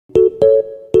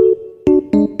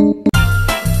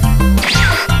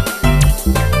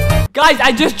Guys,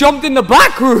 I just jumped in the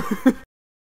back room.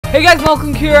 Hey guys,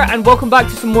 Malcolm here, and welcome back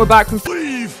to some more Backrooms.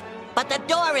 Leave! But the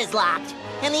door is locked,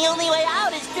 and the only way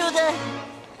out is through the...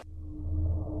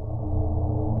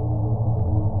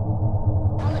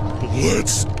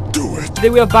 Let's do it. Today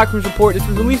we have Backrooms-Report. This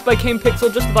was released by Kane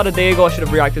just about a day ago. I should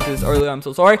have reacted to this earlier. I'm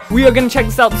so sorry. We are going to check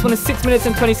this out. This one is 6 minutes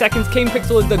and 20 seconds. Kane is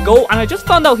the GOAT, and I just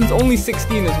found out he's only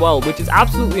 16 as well, which is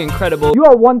absolutely incredible. You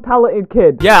are one talented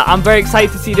kid. Yeah, I'm very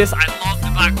excited to see this. I love the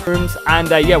Backrooms, and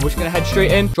yeah, we're just going to head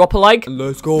straight in. Drop a like, and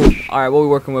let's go. Alright, what are we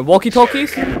working with?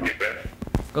 Walkie-talkies?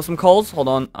 Got some calls? Hold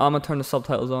on. I'm going to turn the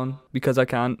subtitles on, because I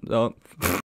can. Oh.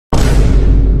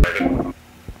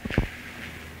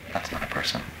 That's not a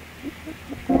person.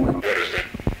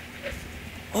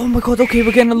 Oh my god, okay,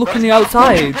 we're getting a look on the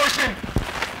outside.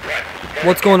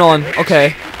 What's going on?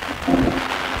 Okay.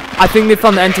 I think they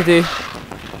found the entity.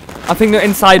 I think they're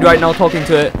inside right now talking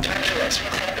to it.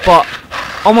 But,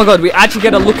 oh my god, we actually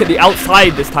get a look at the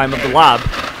outside this time of the lab.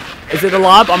 Is it the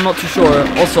lab? I'm not too sure.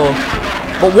 Also,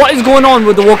 but what is going on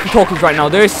with the walkie-talkies right now?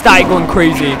 There is static going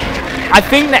crazy. I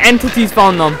think the entities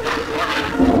found them.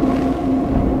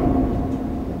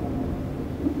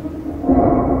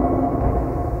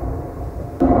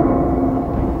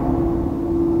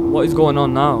 What is going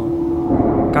on now?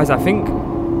 Guys, I think...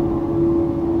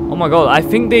 Oh my god, I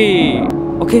think they...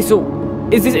 Okay, so...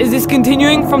 Is this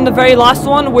continuing from the very last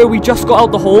one where we just got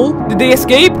out the hole? Did they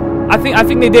escape? I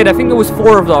think they did. I think there was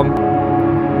 4 of them.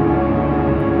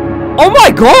 Oh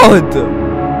my god!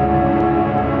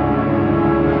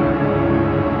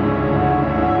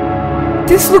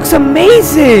 This looks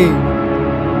amazing!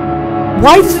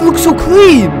 Why does it look so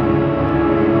clean?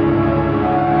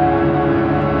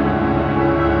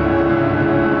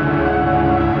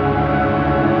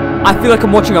 I feel like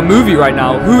I'm watching a movie right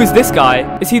now. Who is this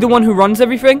guy? Is he the one who runs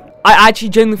everything? I actually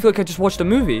genuinely feel like I just watched a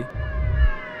movie.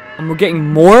 And we're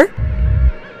getting more?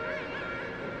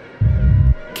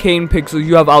 Kane Pixel,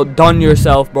 you have outdone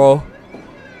yourself, bro.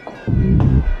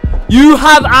 You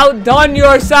have outdone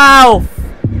yourself!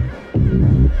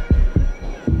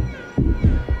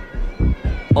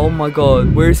 Oh my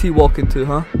god, where is he walking to,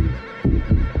 huh?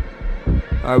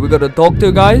 Alright, we got a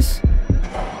doctor, guys.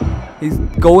 He's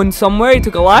going somewhere. He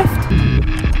took a left.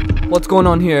 What's going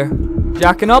on here?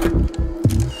 Jacking up.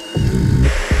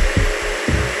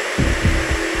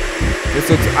 This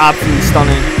looks absolutely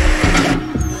stunning.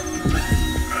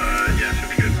 Yeah, should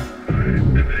be good.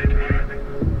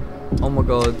 Oh my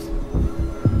god.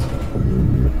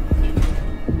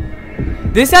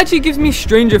 This actually gives me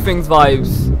Stranger Things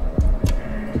vibes.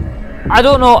 I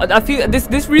don't know. I feel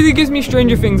this really gives me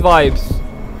Stranger Things vibes.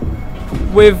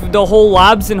 With the whole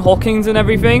labs and Hawkins and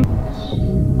everything.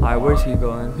 Alright, where's he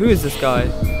going? Who is this guy?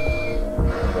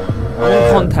 I'm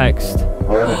in context.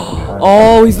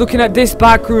 Oh, he's looking at this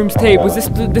Backrooms tape. Was this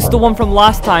the one from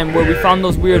last time where we found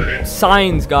those weird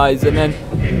signs, guys? And then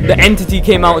the entity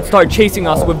came out and started chasing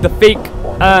us with the fake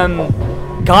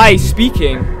guy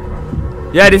speaking.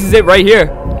 Yeah, this is it right here.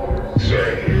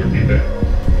 Sorry, can you repeat that?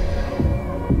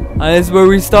 And this is where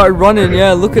we started running.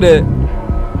 Yeah, look at it.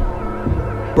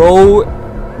 Bro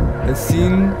has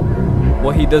seen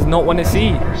what he does not want to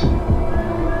see.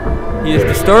 He is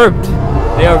disturbed.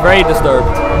 They are very disturbed.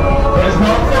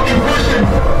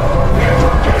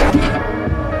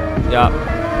 Yeah.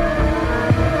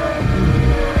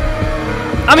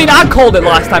 I mean, I called it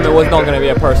last time it was not going to be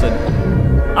a person.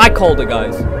 I called it,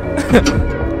 guys.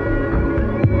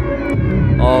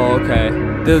 Oh, okay.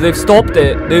 They've stopped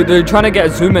it. They're trying to get a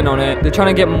zoom in on it. They're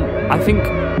trying to get... I think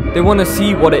they want to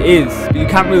see what it is, but you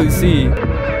can't really see.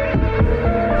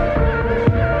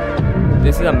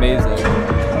 This is amazing.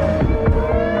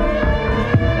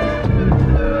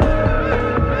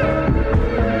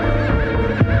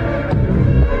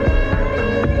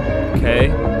 Okay.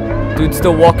 Dude's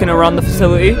still walking around the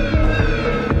facility.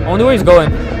 I wonder where he's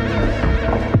going.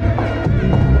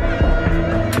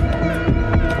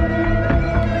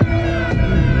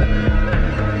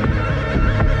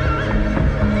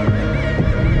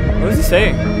 What is he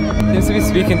saying? He seems to be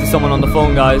speaking to someone on the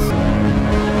phone, guys.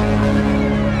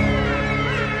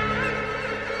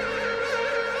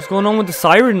 What's going on with the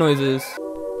siren noises?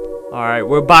 Alright,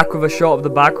 we're back with a shot of the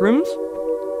Backrooms.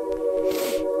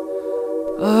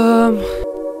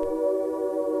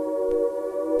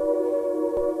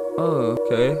 Oh,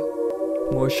 okay.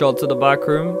 More shots of the back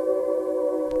room.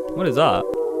 What is that?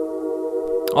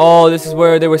 Oh, this is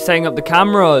where they were setting up the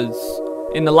cameras.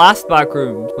 In the last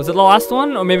Backroom. Was it the last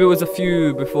one? Or maybe it was a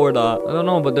few before that. I don't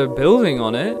know, but they're building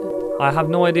on it. I have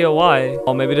no idea why.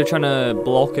 Oh, maybe they're trying to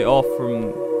block it off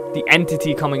from the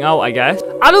entity coming out, I guess.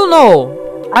 I don't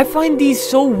know. I find these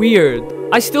so weird.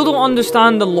 I still don't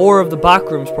understand the lore of the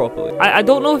Backrooms properly. I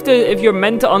don't know if you're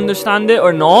meant to understand it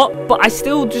or not, but I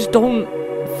still just don't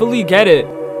fully get it.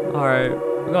 Alright,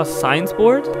 we got a science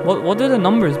board? What do the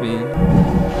numbers mean?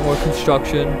 More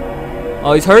construction.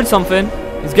 Oh, he's heard something.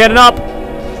 He's getting up.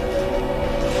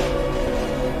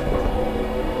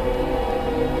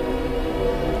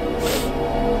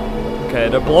 Okay,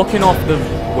 they're blocking off the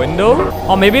window.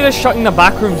 Oh, maybe they're shutting the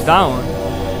Backrooms down.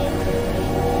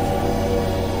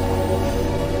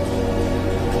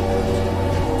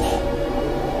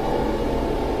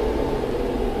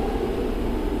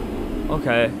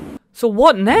 Okay. So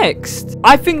what next?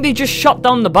 I think they just shut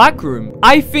down the back room.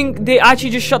 I think they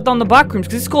actually just shut down the Backrooms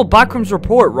because it's called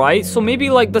Backrooms-Report, right? So maybe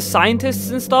like the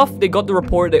scientists and stuff, they got the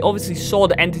report. They obviously saw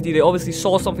the entity. They obviously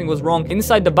saw something was wrong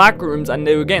inside the Backrooms, and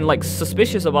they were getting like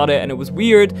suspicious about it, and it was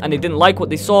weird, and they didn't like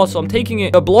what they saw. So I'm taking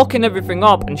it, they're blocking everything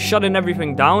up and shutting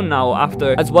everything down now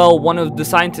after as well. One of the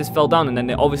scientists fell down, and then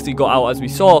they obviously got out as we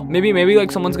saw. Maybe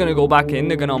like someone's gonna go back in.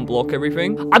 They're gonna unblock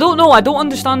everything. I don't know. I don't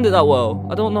understand it that well.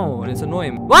 I don't know, and it's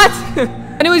annoying. What?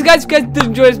 Anyways, guys, if you guys did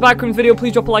enjoy this Backrooms video,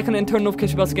 please drop a like on it and turn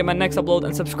notification bells to get my next upload,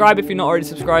 and subscribe if you're not already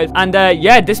subscribed. And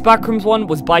yeah, this Backrooms one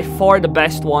was by far the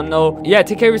best one though. Yeah,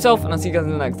 take care of yourself, and I'll see you guys in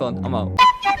the next one. I'm out.